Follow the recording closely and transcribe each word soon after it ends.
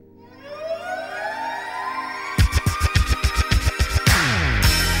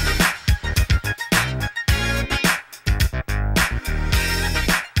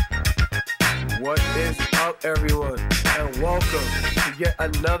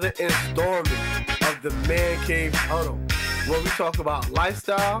another installment of the Man Cave Huddle, where we talk about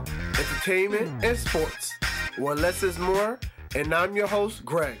lifestyle, entertainment, and sports, where less is more, and I'm your host,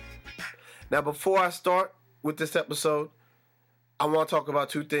 Greg. Now, before I start with this episode, I want to talk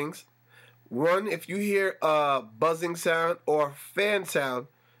about two things. One, if you hear a buzzing sound or fan sound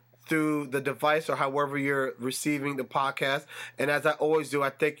through the device or however you're receiving the podcast, and as I always do,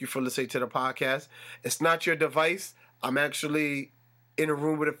 I thank you for listening to the podcast. It's not your device. I'm actually in a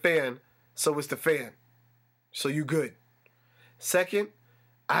room with a fan, so it's the fan. So you good. Second,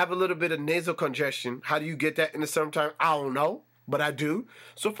 I have a little bit of nasal congestion. How do you get that in the summertime? I don't know, but I do.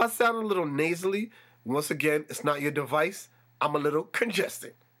 So if I sound a little nasally, once again, it's not your device. I'm a little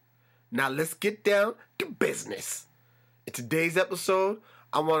congested. Now let's get down to business. In today's episode,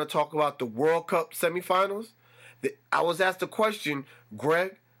 I want to talk about the World Cup semifinals. I was asked the question,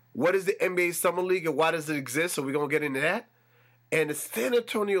 Greg, what is the NBA Summer League and why does it exist? So we're going to get into that. And the San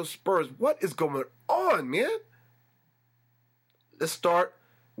Antonio Spurs, what is going on, man? Let's start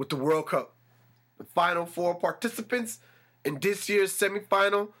with the World Cup. The final four participants in this year's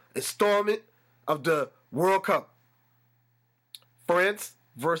semifinal installment of the World Cup. France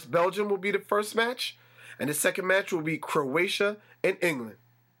versus Belgium will be the first match, and the second match will be Croatia and England.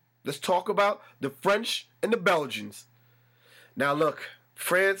 Let's talk about the French and the Belgians. Now look,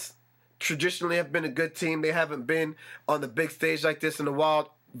 France traditionally have been a good team. They haven't been on the big stage like this in a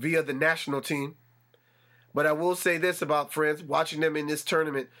while via the national team. But I will say this about France, watching them in this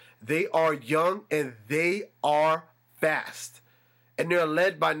tournament, they are young and they are fast. And they're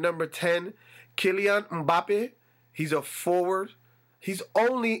led by number 10, Kylian Mbappe. He's a forward. He's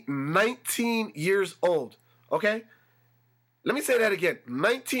only 19 years old, okay? Let me say that again.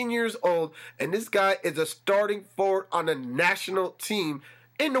 19 years old, and this guy is a starting forward on a national team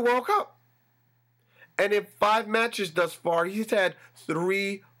in the World Cup. And in 5 matches thus far, he's had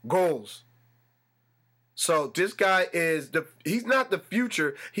 3 goals. So this guy he's not the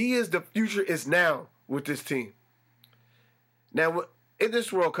future. He is the future is now with this team. Now, in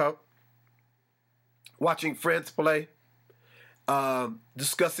this World Cup, watching France play,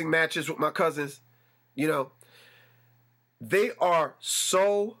 discussing matches with my cousins, they are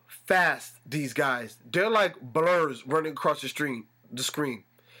so fast, these guys. They're like blurs running across the screen.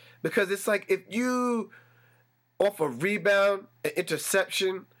 Because it's like if you off a rebound, an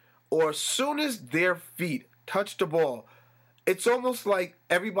interception, or as soon as their feet touch the ball, it's almost like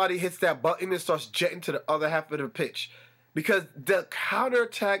everybody hits that button and starts jetting to the other half of the pitch. Because the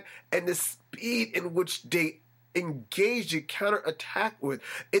counterattack and the speed in which they engage the counterattack with,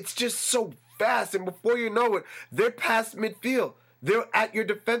 it's just so fast, and before you know it, they're past midfield. They're at your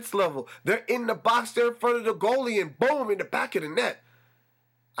defense level. They're in the box. They're in front of the goalie, and boom, in the back of the net.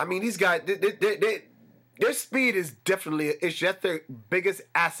 I mean, these guys, their speed is definitely an issue. That's their biggest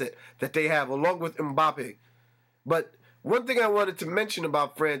asset that they have, along with Mbappe. But one thing I wanted to mention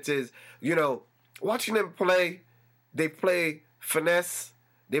about France is, watching them play, they play finesse,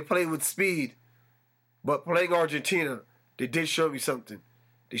 they play with speed. But playing Argentina, they did show me something.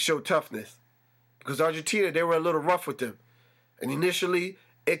 They showed toughness. Because Argentina, they were a little rough with them. And initially,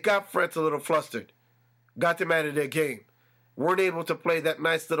 it got France a little flustered. Got them out of their game. Weren't able to play that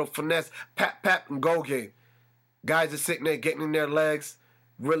nice little finesse, pat, and go game. Guys are sitting there getting in their legs,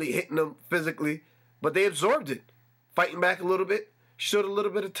 really hitting them physically. But they absorbed it. Fighting back a little bit. Showed a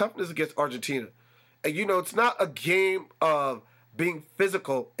little bit of toughness against Argentina. And it's not a game of being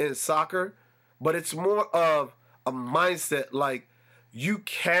physical in soccer, but it's more of a mindset like, you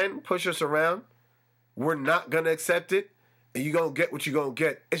can push us around. We're not going to accept it. And you're going to get what you're going to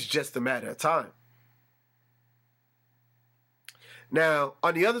get. It's just a matter of time. Now,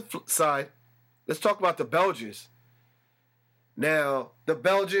 on the other side, let's talk about the Belgians. Now, the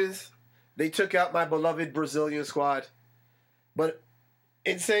Belgians, they took out my beloved Brazilian squad. But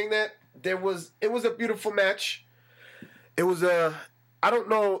in saying that, it was a beautiful match. It was I don't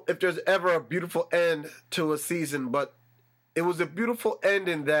know if there's ever a beautiful end to a season, but it was a beautiful end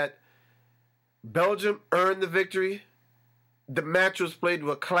in that Belgium earned the victory. The match was played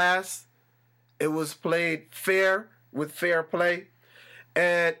with class. It was played fair with fair play.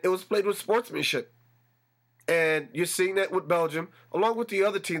 And it was played with sportsmanship. And you're seeing that with Belgium, along with the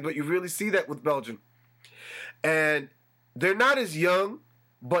other teams, but you really see that with Belgium. And they're not as young,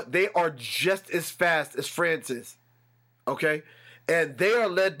 but they are just as fast as France is. Okay? And they are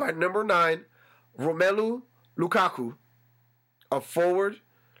led by number 9, Romelu Lukaku, a forward.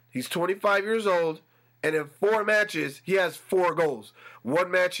 He's 25 years old, and in 4 matches, he has 4 goals.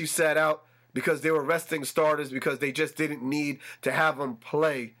 1 match he sat out because they were resting starters because they just didn't need to have him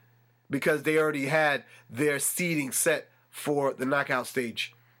play because they already had their seeding set for the knockout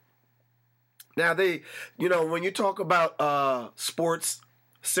stage. Now, when you talk about sports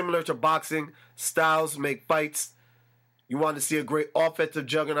similar to boxing, styles make fights. You want to see a great offensive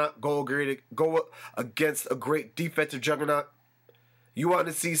juggernaut go against a great defensive juggernaut. You want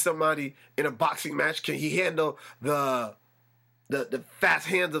to see somebody in a boxing match, can he handle the fast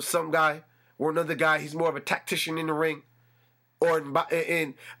hands of some guy, or another guy, he's more of a tactician in the ring. Or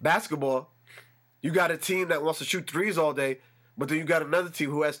in basketball, you got a team that wants to shoot threes all day, but then you got another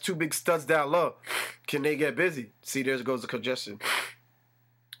team who has two big studs down low. Can they get busy? See, there goes the congestion.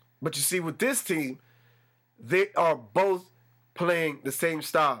 But you see, with this team, they are both playing the same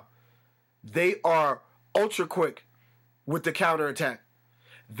style. They are ultra quick with the counterattack.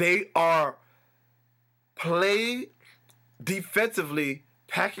 They are playing defensively,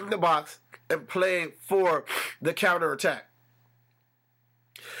 packing the box, and playing for the counterattack.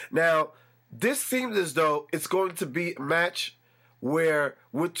 Now, this seems as though it's going to be a match where,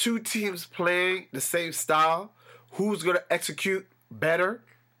 with two teams playing the same style, who's going to execute better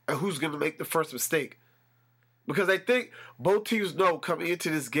and who's going to make the first mistake. Because I think both teams know coming into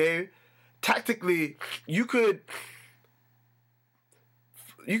this game, tactically, you could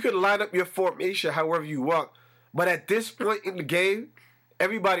line up your formation however you want. But at this point in the game,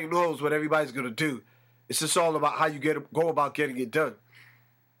 everybody knows what everybody's going to do. It's just all about how you go about getting it done.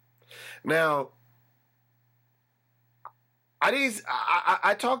 Now,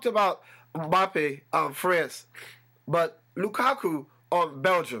 I talked about Mbappe on France, but Lukaku on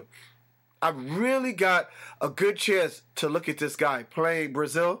Belgium. I really got a good chance to look at this guy playing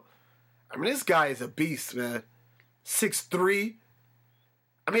Brazil. I mean, this guy is a beast, man. 6'3".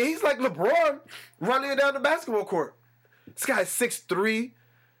 I mean, he's like LeBron running down the basketball court. This guy's 6'3",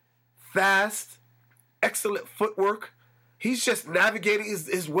 fast, excellent footwork. He's just navigating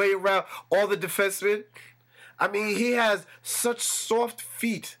his way around all the defensemen. I mean, he has such soft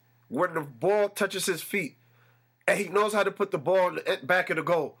feet when the ball touches his feet. And he knows how to put the ball in the back of the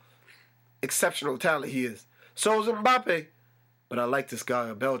goal. Exceptional talent he is. So is Mbappe. But I like this guy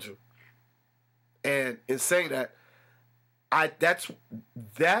in Belgium. And in saying that,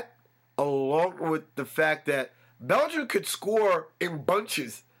 that along with the fact that Belgium could score in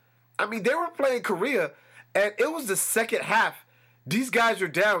bunches. I mean, they were playing Korea, and it was the second half. These guys are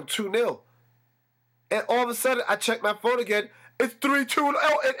down 2-0. And all of a sudden, I check my phone again. It's 3-2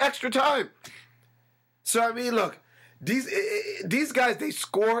 in extra time. So, I mean, look. These guys, they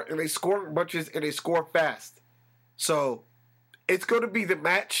score, and they score in bunches, and they score fast. So, it's going to be the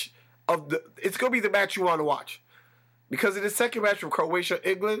match you want to watch. Because in the second match from Croatia,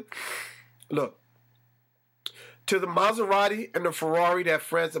 England, look, to the Maserati and the Ferrari that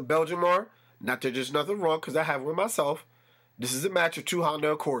France and Belgium are, not that there's nothing wrong, because I have one myself. This is a match of two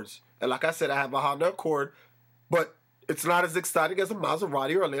Honda Accords. And like I said, I have a Honda Accord, but it's not as exciting as a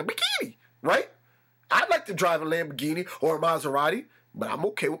Maserati or a Lamborghini, right? I'd like to drive a Lamborghini or a Maserati, but I'm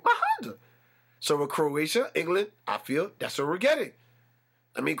okay with my Honda. So with Croatia, England, I feel that's what we're getting.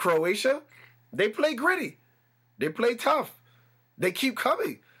 I mean, Croatia, they play gritty. They play tough. They keep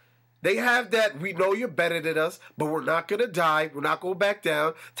coming. They have that, we know you're better than us, but we're not going to die, we're not going back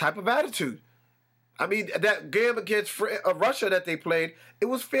down type of attitude. I mean, that game against Russia that they played, it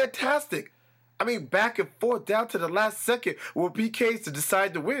was fantastic. I mean, back and forth down to the last second with PKs to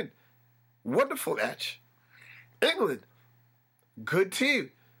decide to win. Wonderful match. England, good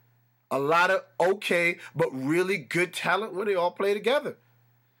team. A lot of okay, but really good talent when they all play together.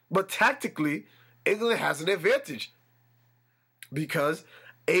 But tactically, England has an advantage because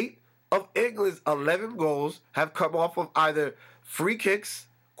 8 of England's 11 goals have come off of either free kicks,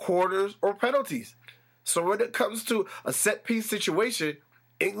 corners, or penalties. So when it comes to a set-piece situation,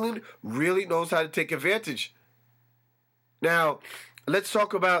 England really knows how to take advantage. Now, let's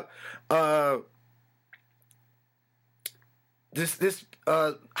talk about how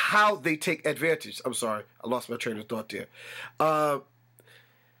they take advantage. I'm sorry, I lost my train of thought there.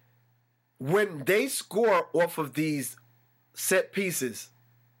 When they score off of these set pieces,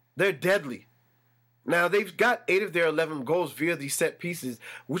 they're deadly. Now, they've got 8 of their 11 goals via these set pieces,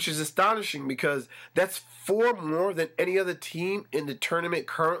 which is astonishing because that's 4 more than any other team in the tournament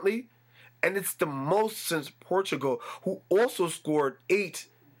currently. And it's the most since Portugal, who also scored 8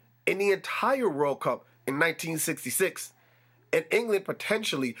 in the entire World Cup in 1966. And England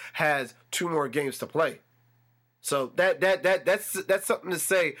potentially has 2 more games to play. So that's something to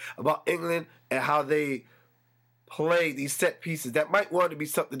say about England and how they play these set pieces. That might want to be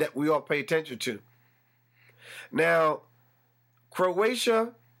something that we all pay attention to. Now,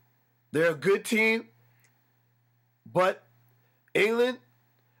 Croatia, they're a good team, but England,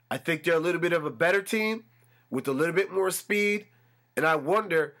 I think they're a little bit of a better team. with a little bit more speed. And I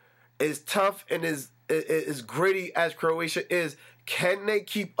wonder, as tough and as gritty as Croatia is, can they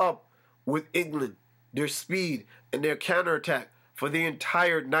keep up with England, their speed and their counterattack for the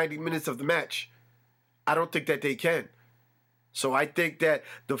entire 90 minutes of the match? I don't think that they can. So I think that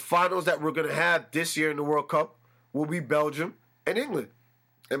the finals that we're going to have this year in the World Cup will be Belgium and England.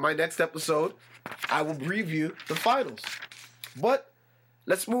 In my next episode, I will review the finals. But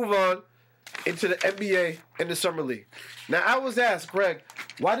let's move on into the NBA and the Summer League. Now, I was asked, Greg,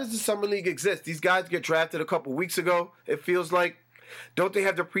 why does the Summer League exist? These guys get drafted a couple weeks ago, it feels like. Don't they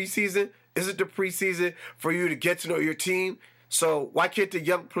have the preseason? Isn't the preseason for you to get to know your team? So why can't the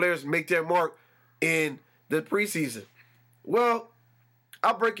young players make their mark in the preseason? Well,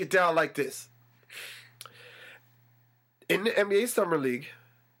 I'll break it down like this. In the NBA Summer League,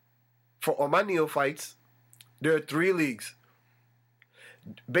 for all my neophytes, there are 3 leagues.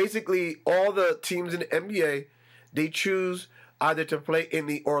 Basically, all the teams in the NBA, they choose either to play in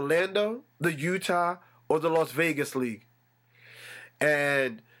the Orlando, the Utah, or the Las Vegas League.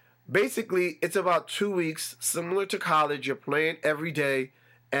 And basically, it's about 2 weeks, similar to college. You're playing every day,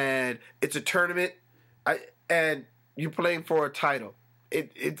 and it's a tournament, and you're playing for a title.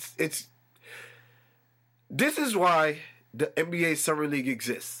 It's This is why the NBA Summer League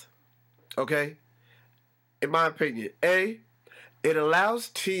exists. Okay? In my opinion, A, it allows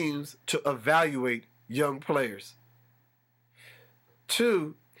teams to evaluate young players.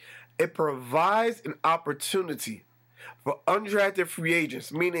 2, it provides an opportunity for undrafted free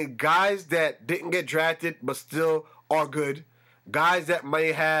agents, meaning guys that didn't get drafted but still are good, guys that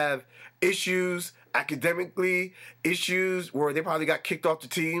may have issues academically, issues where they probably got kicked off the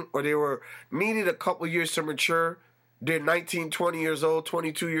team or they were needed a couple years to mature. They're 19, 20 years old,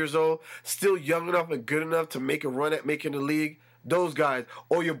 22 years old, still young enough and good enough to make a run at making the league. Those guys.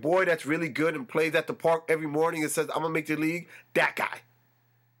 Or your boy that's really good and plays at the park every morning and says, I'm going to make the league. That guy.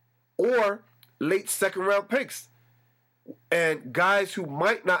 Or late second round picks. And guys who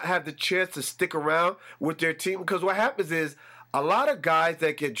might not have the chance to stick around with their team. Because what happens is a lot of guys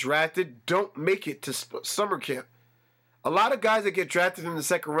that get drafted don't make it to summer camp. A lot of guys that get drafted in the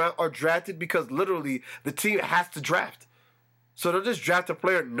second round are drafted because literally the team has to draft. So they'll just draft a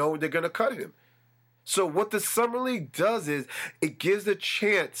player knowing they're going to cut him. So what the Summer League does is it gives a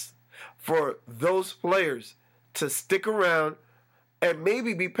chance for those players to stick around and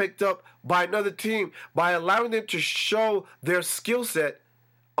maybe be picked up by another team by allowing them to show their skill set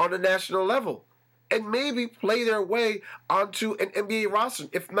on a national level and maybe play their way onto an NBA roster,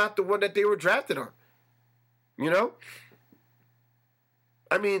 if not the one that they were drafted on. You know?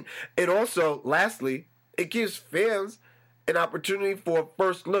 I mean, it also, lastly, it gives fans an opportunity for a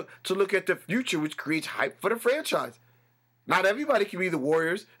first look to look at the future, which creates hype for the franchise. Not everybody can be the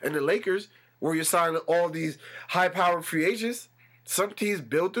Warriors and the Lakers, where you're signing all these high-powered free agents. Some teams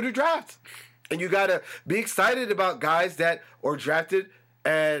build through the draft. And you got to be excited about guys that are drafted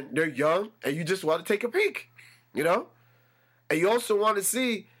and they're young and you just want to take a peek, you know? And you also want to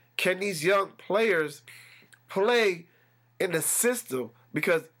see, can these young players play in the system?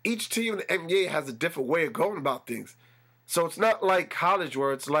 Because each team in the NBA has a different way of going about things. So it's not like college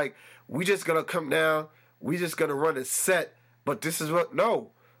where it's like, we just going to come down, we just going to run a set, but this is what,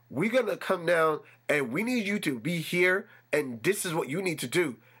 no. We're going to come down and we need you to be here and this is what you need to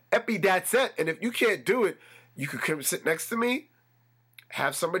do. Epi, that's it. And if you can't do it, you can come sit next to me,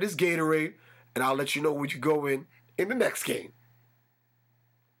 have some of this Gatorade, and I'll let you know what you go in the next game.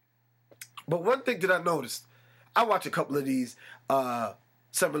 But one thing that I noticed, I watch a couple of these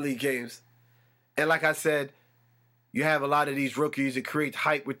Summer League games. And like I said, you have a lot of these rookies that create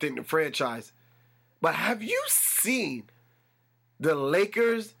hype within the franchise. But have you seen the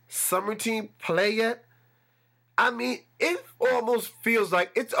Lakers summer team play yet? I mean, it almost feels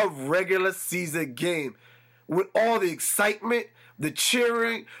like it's a regular season game with all the excitement, the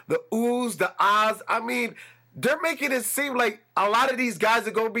cheering, the oohs, the ahs. I mean, they're making it seem like a lot of these guys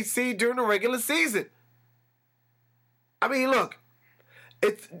are going to be seen during the regular season. I mean, look,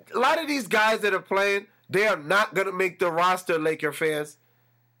 it's a lot of these guys that are playing, they are not going to make the roster, Laker fans.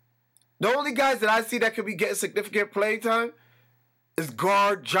 The only guys that I see that could be getting significant playing time is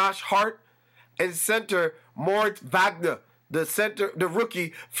guard Josh Hart and center Moritz Wagner, the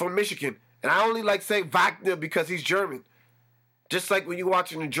rookie from Michigan. And I only like saying Wagner because he's German. Just like when you're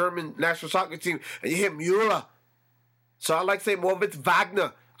watching the German national soccer team and you hear Müller. So I like saying Moritz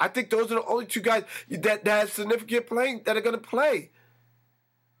Wagner. I think those are the only 2 guys that have significant playing that are going to play.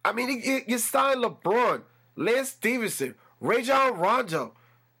 I mean, you signed LeBron, Lance Stevenson, Rajon Rondo.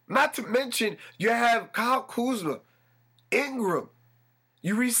 Not to mention, you have Kyle Kuzma, Ingram.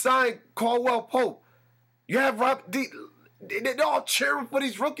 You re-signed Caldwell Pope. You have they're all cheering for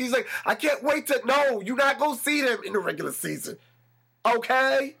these rookies. Like, I can't wait to... No, you're not going to see them in the regular season.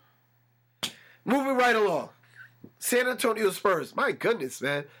 Okay? Moving right along. San Antonio Spurs. My goodness,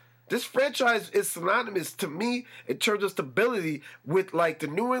 man. This franchise is synonymous to me in terms of stability with, like, the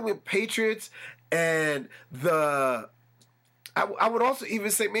New England Patriots and the... I would also even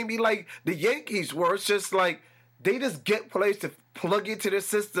say maybe, like, the Yankees, where it's just, like, they just get players to plug into their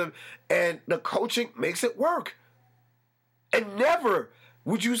system and the coaching makes it work. And never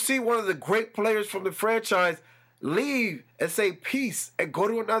would you see one of the great players from the franchise leave and say peace and go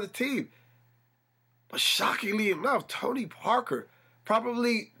to another team. But shockingly enough, Tony Parker,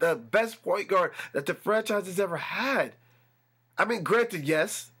 probably the best point guard that the franchise has ever had. I mean, granted,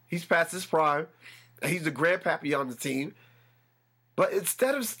 yes, he's past his prime. And he's the grandpappy on the team. But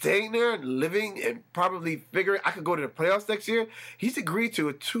instead of staying there and living and probably figuring I could go to the playoffs next year, he's agreed to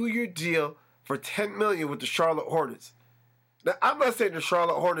a 2-year deal for $10 million with the Charlotte Hornets. Now, I'm not saying the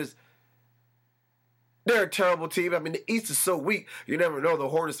Charlotte Hornets, they're a terrible team. I mean, the East is so weak, you never know. The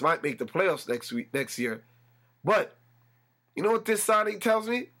Hornets might make the playoffs next year. But you know what this signing tells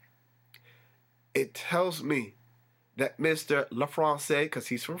me? It tells me that Mr. Le Francais, because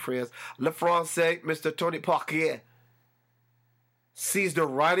he's from France, Le Francais, Mr. Tony Parker, sees the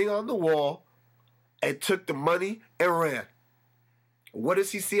writing on the wall and took the money and ran. What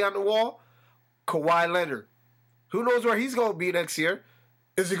does he see on the wall? Kawhi Leonard. Who knows where he's going to be next year?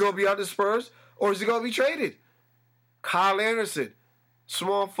 Is he going to be on the Spurs or is he going to be traded? Kyle Anderson,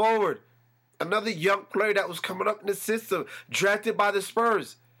 small forward, another young player that was coming up in the system, drafted by the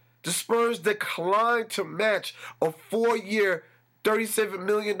Spurs. The Spurs declined to match a 4-year, $37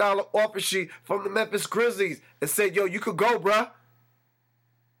 million offer sheet from the Memphis Grizzlies and said, yo, you could go, bruh.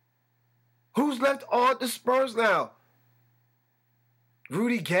 Who's left on the Spurs now?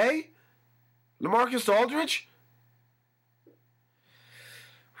 Rudy Gay? LaMarcus Aldridge?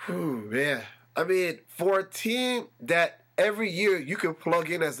 Whew, man. I mean, for a team that every year you can plug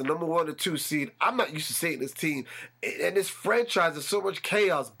in as the number 1 or 2 seed, I'm not used to seeing this team. And this franchise is so much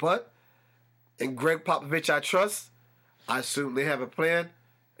chaos. But, in Greg Popovich I trust, I assume they have a plan.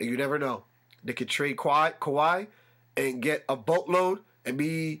 And you never know. They could trade Kawhi and get a boatload and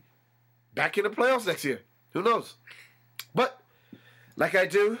be back in the playoffs next year. Who knows? But, like I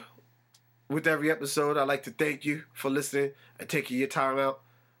do with every episode, I'd like to thank you for listening and taking your time out.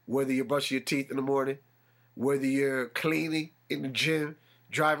 Whether you're brushing your teeth in the morning, whether you're cleaning in the gym,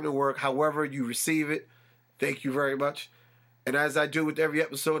 driving to work, however you receive it, thank you very much. And as I do with every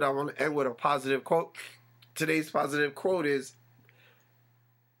episode, I want to end with a positive quote. Today's positive quote is,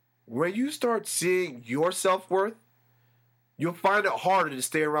 when you start seeing your self-worth, you'll find it harder to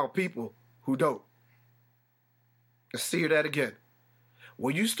stay around people who don't. Let's see that again.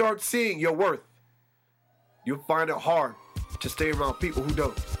 When you start seeing your worth, you'll find it hard to stay around people who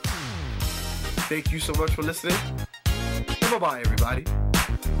don't. Thank you so much for listening. And bye-bye, everybody.